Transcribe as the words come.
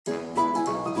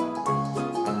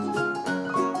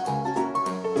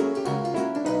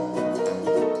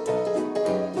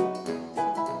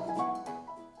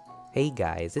Hey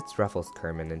guys, it's Ruffles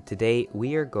Kerman, and today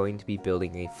we are going to be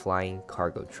building a flying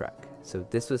cargo truck. So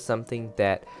this was something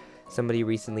that somebody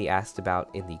recently asked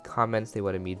about in the comments. They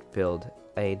wanted me to build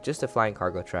just a flying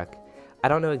cargo truck. I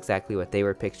don't know exactly what they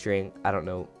were picturing. I don't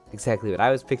know exactly what I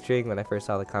was picturing when I first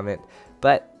saw the comment,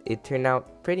 but it turned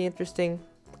out pretty interesting,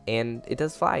 and it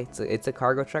does fly. It's a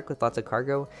cargo truck with lots of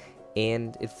cargo,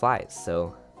 and it flies.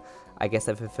 So I guess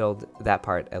I fulfilled that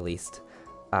part at least.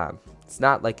 It's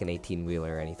not like an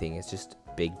 18-wheeler or anything, it's just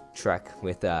a big truck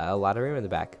with a lot of room in the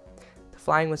back. The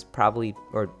flying was definitely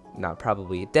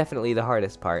the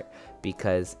hardest part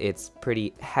because it's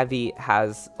pretty heavy,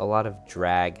 has a lot of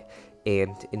drag,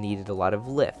 and it needed a lot of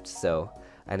lift. So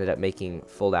I ended up making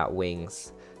fold-out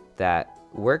wings that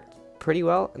worked pretty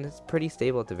well, and it's pretty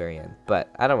stable at the very end. But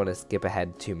I don't want to skip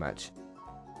ahead too much.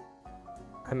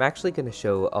 I'm actually going to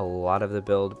show a lot of the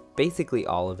build, basically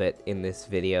all of it in this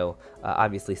video,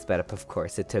 obviously sped up of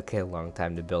course, it took a long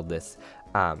time to build this,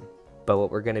 but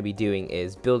what we're going to be doing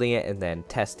is building it and then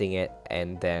testing it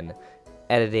and then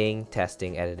editing,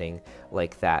 testing, editing,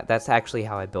 like that. That's actually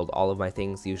how I build all of my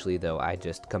things. Usually though, I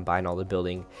just combine all the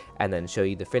building and then show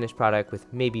you the finished product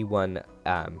with maybe one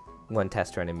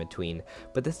test run in between.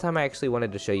 But this time I actually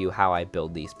wanted to show you how I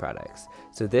build these products.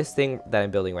 So this thing that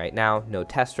I'm building right now, no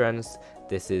test runs.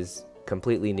 This is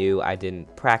completely new. I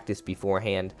didn't practice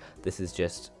beforehand. This is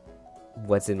just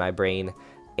what's in my brain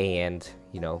and,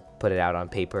 you know, put it out on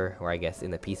paper, or I guess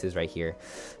in the pieces right here.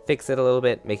 Fix it a little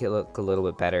bit, make it look a little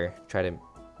bit better, try to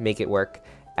make it work,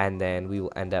 and then we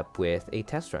will end up with a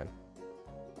test run.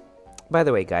 By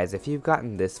the way guys, if you've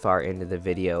gotten this far into the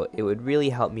video, it would really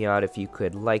help me out if you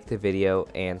could like the video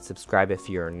and subscribe if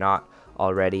you're not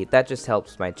already. That just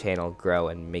helps my channel grow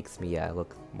and makes me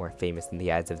look more famous in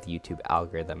the eyes of the YouTube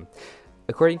algorithm.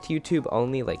 According to YouTube,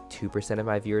 only like 2% of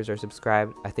my viewers are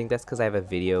subscribed. I think that's because I have a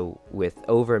video with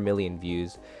over 1 million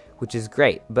views, which is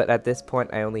great, but at this point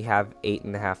I only have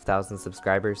 8,500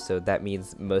 subscribers, so that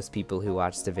means most people who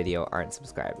watch the video aren't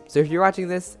subscribed. So if you're watching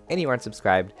this and you aren't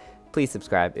subscribed, please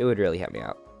subscribe, it would really help me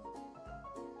out.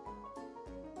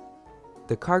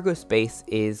 The cargo space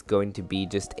is going to be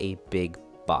just a big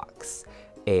box,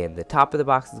 and the top of the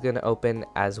box is going to open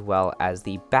as well as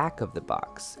the back of the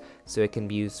box, so it can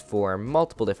be used for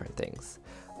multiple different things.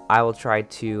 I will try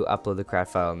to upload the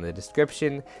craft file in the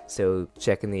description, so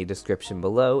check in the description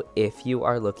below if you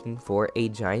are looking for a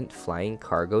giant flying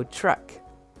cargo truck.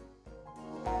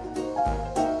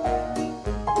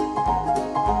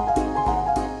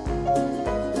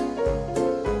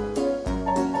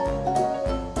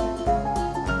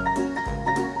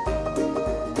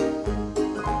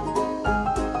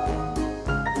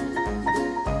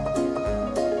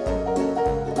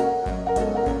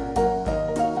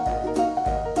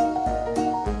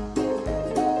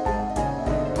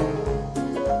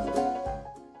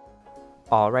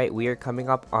 Alright, we are coming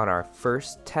up on our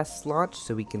first test launch,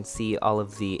 so we can see all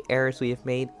of the errors we have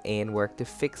made and work to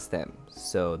fix them.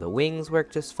 So the wings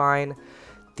work just fine.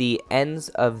 The ends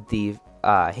of the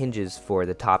hinges for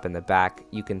the top and the back,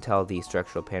 you can tell the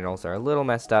structural panels are a little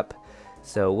messed up,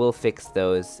 so we'll fix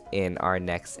those in our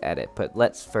next edit. But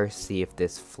let's first see if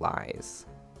this flies.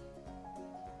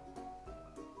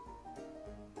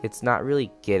 It's not really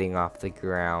getting off the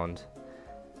ground,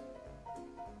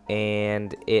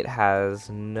 and it has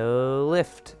no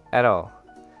lift at all,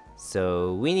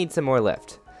 so we need some more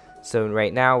lift. So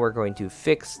right now we're going to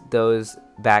fix those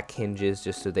back hinges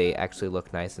just so they actually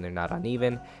look nice and they're not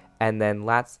uneven, and then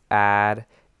let's add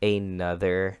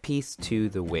another piece to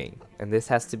the wing, and this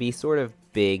has to be sort of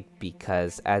big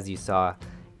because as you saw,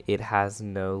 it has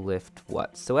no lift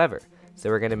whatsoever. So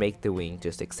we're going to make the wing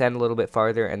just extend a little bit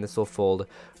farther, and this will fold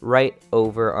right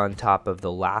over on top of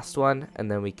the last one, and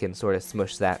then we can sort of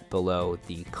smush that below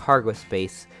the cargo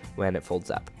space when it folds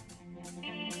up.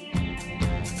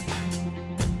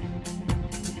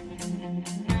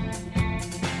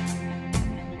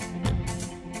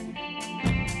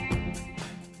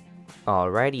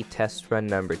 Alrighty, test run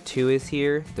number 2 is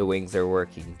here. The wings are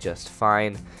working just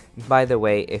fine. By the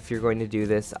way, if you're going to do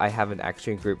this, I have an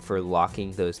action group for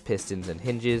locking those pistons and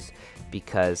hinges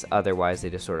because otherwise they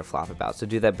just sort of flop about. So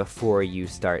do that before you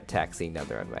start taxiing down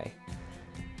the runway.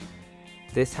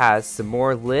 This has some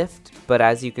more lift, but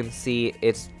as you can see,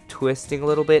 it's twisting a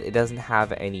little bit. It doesn't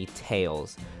have any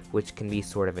tails, which can be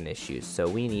sort of an issue. So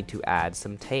we need to add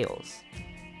some tails.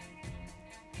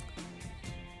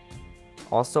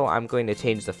 Also, I'm going to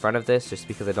change the front of this just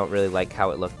because I don't really like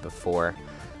how it looked before.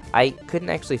 I couldn't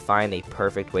actually find a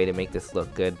perfect way to make this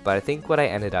look good, but I think what I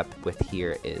ended up with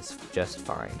here is just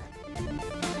fine.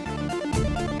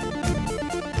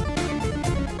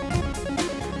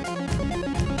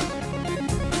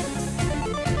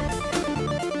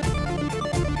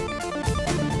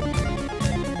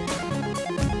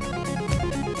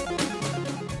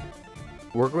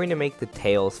 we're going to make the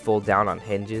tails fold down on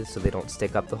hinges so they don't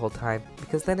stick up the whole time,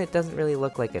 because then it doesn't really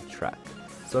look like a truck.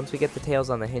 So once we get the tails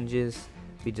on the hinges,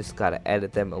 we just gotta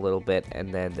edit them a little bit,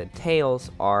 and then the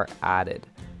tails are added.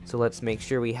 So let's make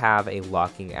sure we have a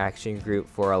locking action group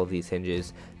for all of these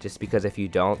hinges, just because if you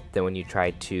don't, then when you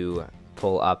try to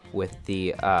pull up with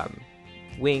the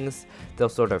wings, they'll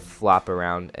sort of flop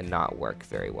around and not work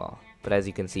very well. But as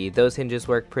you can see, those hinges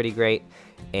work pretty great,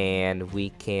 and we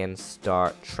can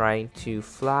start trying to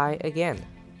fly again.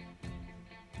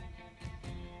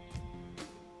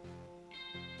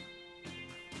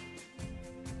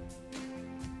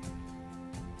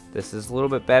 This is a little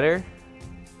bit better.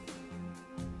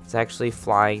 It's actually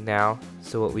flying now,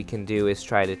 so what we can do is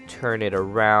try to turn it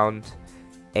around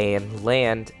and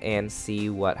land and see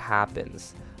what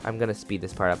happens. I'm gonna speed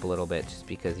this part up a little bit just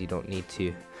because you don't need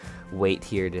to wait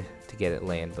here to get it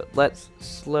land, but let's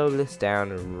slow this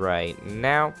down right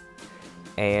now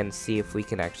and see if we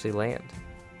can actually land.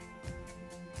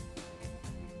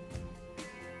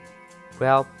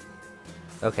 Well,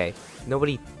 okay,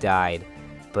 nobody died,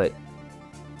 but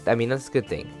I mean, that's a good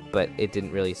thing, but it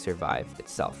didn't really survive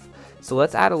itself. So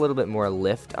let's add a little bit more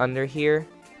lift under here.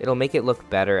 It'll make it look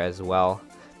better as well.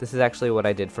 This is actually what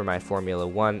I did for my Formula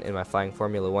 1 in my Flying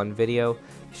Formula 1 video. You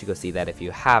should go see that if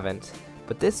you haven't.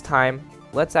 But this time,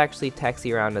 let's actually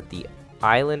taxi around at the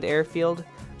island airfield,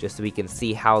 just so we can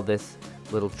see how this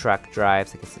little truck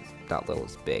drives. I guess it's not little,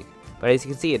 it's big. But as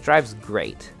you can see, it drives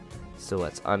great. So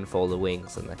let's unfold the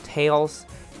wings and the tails,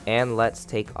 and let's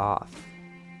take off.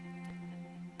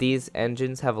 These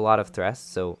engines have a lot of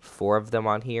thrust, so 4 of them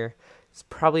on here. It's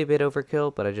probably a bit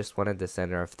overkill, but I just wanted the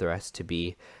center of thrust to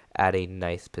be at a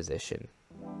nice position.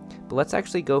 But let's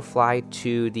actually go fly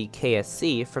to the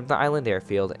KSC from the island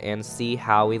airfield and see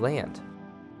how we land.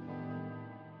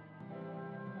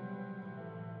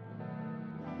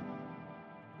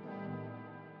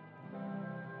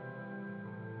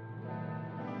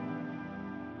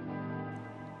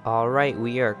 Alright,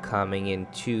 we are coming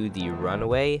into the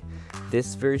runway.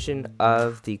 This version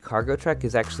of the cargo truck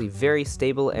is actually very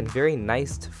stable and very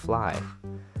nice to fly.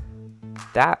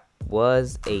 That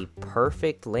was a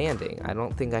perfect landing. I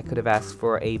don't think I could have asked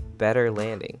for a better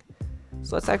landing.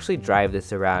 So let's actually drive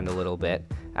this around a little bit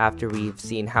after we've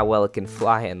seen how well it can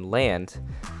fly and land.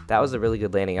 That was a really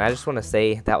good landing, and I just want to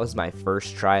say that was my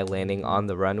first try landing on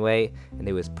the runway, and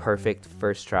it was perfect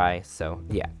first try, so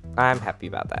yeah, I'm happy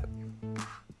about that.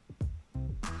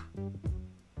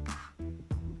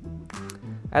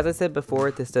 As I said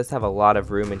before, this does have a lot of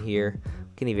room in here.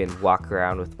 We can even walk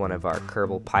around with one of our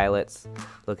Kerbal pilots.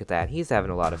 Look at that, he's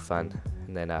having a lot of fun.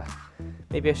 And then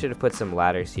maybe I should have put some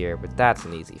ladders here, but that's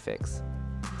an easy fix.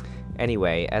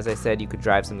 Anyway, as I said, you could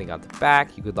drive something out the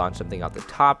back, you could launch something out the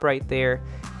top right there.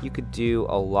 You could do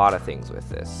a lot of things with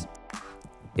this.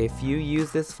 If you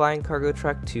use this flying cargo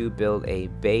truck to build a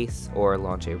base or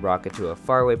launch a rocket to a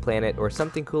faraway planet or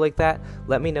something cool like that,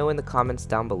 let me know in the comments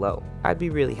down below. I'd be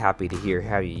really happy to hear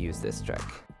how you use this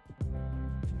truck.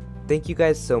 Thank you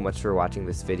guys so much for watching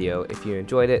this video. If you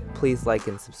enjoyed it, please like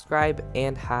and subscribe,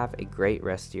 and have a great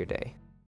rest of your day.